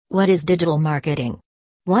What is digital marketing?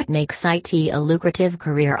 What makes IT a lucrative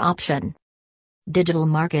career option? Digital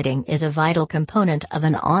marketing is a vital component of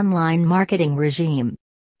an online marketing regime.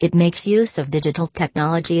 It makes use of digital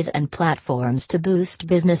technologies and platforms to boost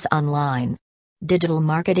business online. Digital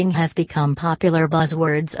marketing has become popular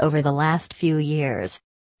buzzwords over the last few years.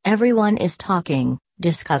 Everyone is talking,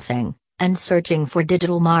 discussing, and searching for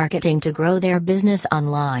digital marketing to grow their business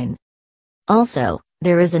online. Also,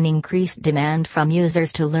 there is an increased demand from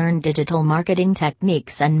users to learn digital marketing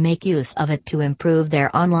techniques and make use of it to improve their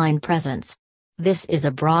online presence. This is a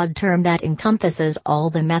broad term that encompasses all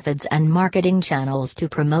the methods and marketing channels to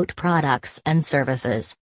promote products and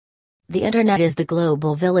services. The Internet is the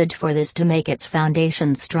global village for this to make its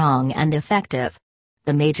foundation strong and effective.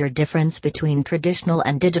 The major difference between traditional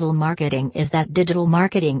and digital marketing is that digital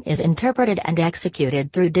marketing is interpreted and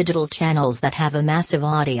executed through digital channels that have a massive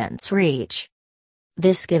audience reach.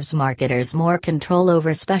 This gives marketers more control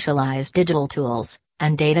over specialized digital tools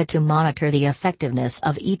and data to monitor the effectiveness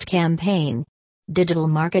of each campaign. Digital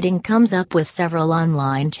marketing comes up with several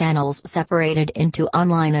online channels separated into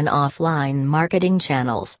online and offline marketing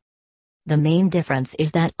channels. The main difference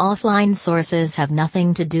is that offline sources have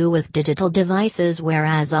nothing to do with digital devices,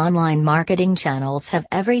 whereas online marketing channels have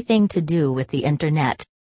everything to do with the Internet.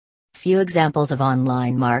 Few examples of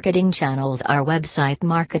online marketing channels are website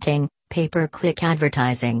marketing, pay-per-click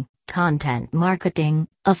advertising, content marketing,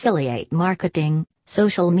 affiliate marketing,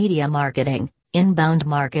 social media marketing, inbound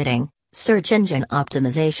marketing, search engine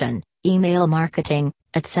optimization, email marketing,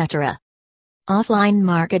 etc. Offline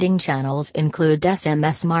marketing channels include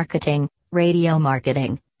SMS marketing, radio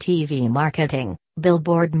marketing, TV marketing,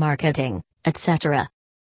 billboard marketing, etc.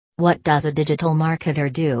 What does a digital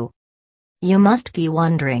marketer do? You must be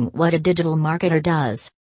wondering what a digital marketer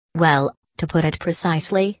does. Well, to put it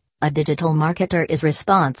precisely, a digital marketer is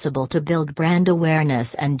responsible to build brand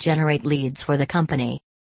awareness and generate leads for the company.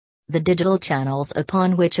 The digital channels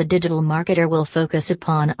upon which a digital marketer will focus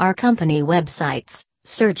upon are company websites,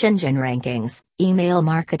 search engine rankings, email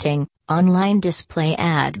marketing, online display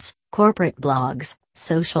ads, corporate blogs,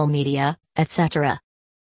 social media, etc.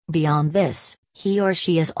 Beyond this, he or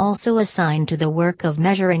she is also assigned to the work of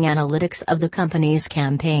measuring analytics of the company's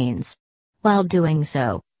campaigns. While doing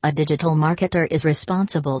so, a digital marketer is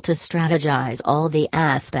responsible to strategize all the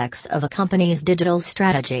aspects of a company's digital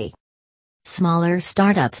strategy. Smaller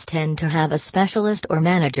startups tend to have a specialist or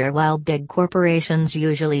manager, while big corporations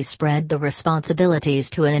usually spread the responsibilities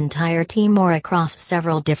to an entire team or across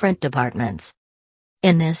several different departments.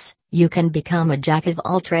 In this, you can become a jack of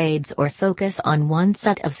all trades or focus on one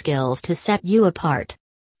set of skills to set you apart.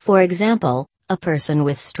 For example, a person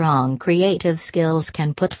with strong creative skills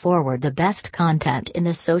can put forward the best content in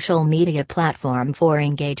the social media platform for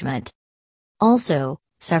engagement. Also,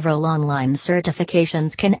 several online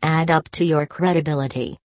certifications can add up to your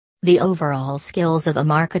credibility. The overall skills of a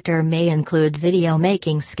marketer may include video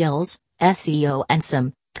making skills, SEO and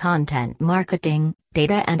some content marketing,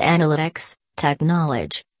 data and analytics, tech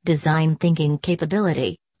knowledge, design thinking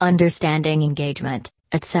capability, understanding engagement,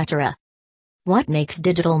 etc. What makes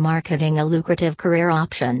digital marketing a lucrative career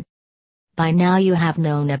option? By now you have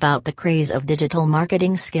known about the craze of digital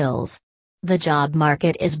marketing skills. The job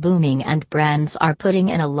market is booming and brands are putting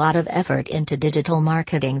in a lot of effort into digital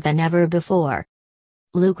marketing than ever before.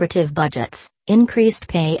 Lucrative budgets, increased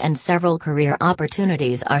pay and several career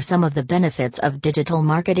opportunities are some of the benefits of digital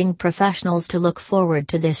marketing professionals to look forward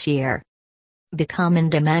to this year. Become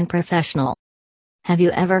in-demand professional. Have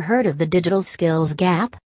you ever heard of the digital skills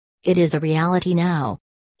gap? It is a reality now.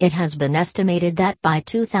 It has been estimated that by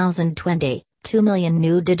 2020, 2 million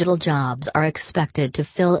new digital jobs are expected to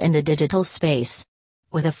fill in the digital space.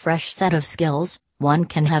 With a fresh set of skills, one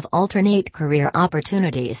can have alternate career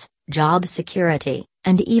opportunities, job security,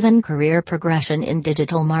 and even career progression in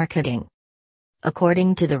digital marketing.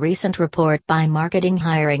 According to the recent report by Marketing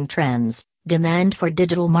Hiring Trends, demand for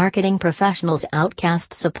digital marketing professionals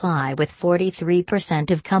outpaced supply, with 43%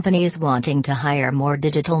 of companies wanting to hire more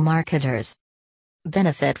digital marketers.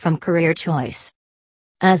 Benefit from career choice.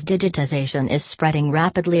 As digitization is spreading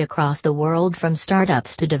rapidly across the world, from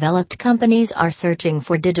startups to developed companies are searching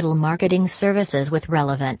for digital marketing services with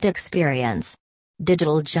relevant experience.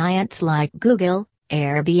 Digital giants like Google,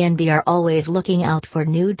 Airbnb are always looking out for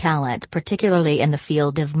new talent, particularly in the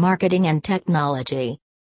field of marketing and technology.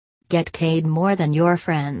 Get paid more than your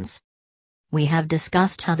friends. We have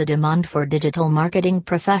discussed how the demand for digital marketing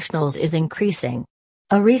professionals is increasing.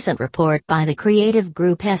 A recent report by the Creative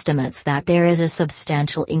Group estimates that there is a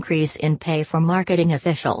substantial increase in pay for marketing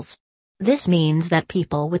officials. This means that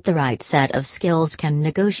people with the right set of skills can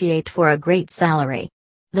negotiate for a great salary.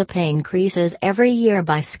 The pay increases every year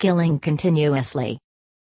by skilling continuously.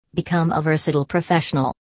 Become a versatile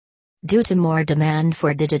professional. Due to more demand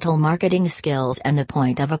for digital marketing skills and the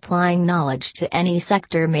point of applying knowledge to any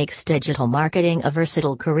sector makes digital marketing a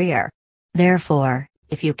versatile career. Therefore,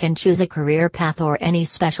 if you can choose a career path or any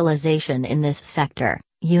specialization in this sector,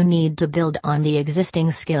 you need to build on the existing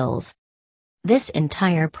skills. This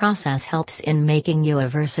entire process helps in making you a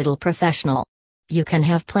versatile professional. You can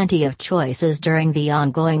have plenty of choices during the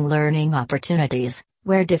ongoing learning opportunities,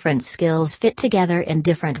 where different skills fit together in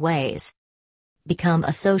different ways. Become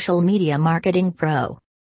a social media marketing pro.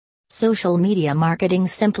 Social media marketing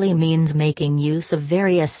simply means making use of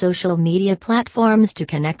various social media platforms to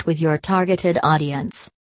connect with your targeted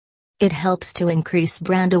audience. It helps to increase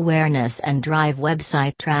brand awareness and drive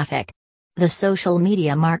website traffic. The social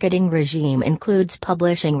media marketing regime includes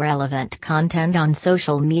publishing relevant content on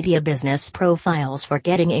social media business profiles for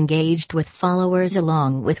getting engaged with followers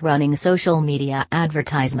along with running social media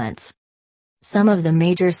advertisements. Some of the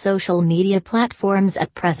major social media platforms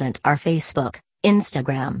at present are Facebook,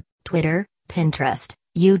 Instagram, Twitter, Pinterest,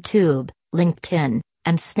 YouTube, LinkedIn,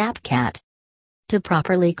 and Snapchat. To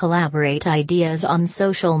properly collaborate ideas on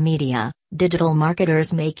social media, digital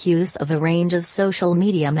marketers make use of a range of social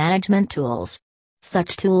media management tools.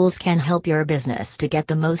 Such tools can help your business to get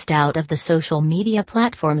the most out of the social media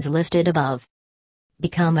platforms listed above.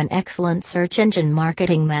 Become an excellent search engine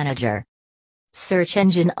marketing manager. Search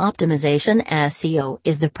engine optimization (SEO)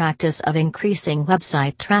 is the practice of increasing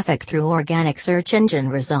website traffic through organic search engine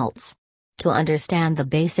results. To understand the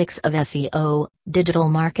basics of SEO, digital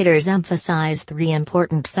marketers emphasize three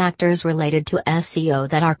important factors related to SEO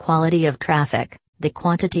that are quality of traffic, the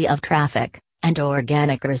quantity of traffic, and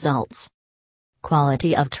organic results.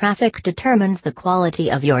 Quality of traffic determines the quality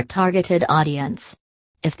of your targeted audience.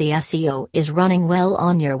 If the SEO is running well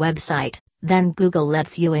on your website, then Google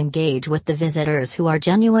lets you engage with the visitors who are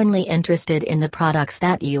genuinely interested in the products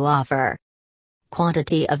that you offer.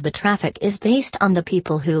 Quantity of the traffic is based on the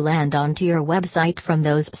people who land onto your website from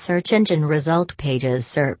those search engine result pages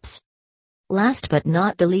 (SERPs). Last but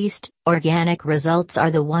not the least, organic results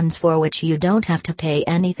are the ones for which you don't have to pay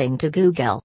anything to Google.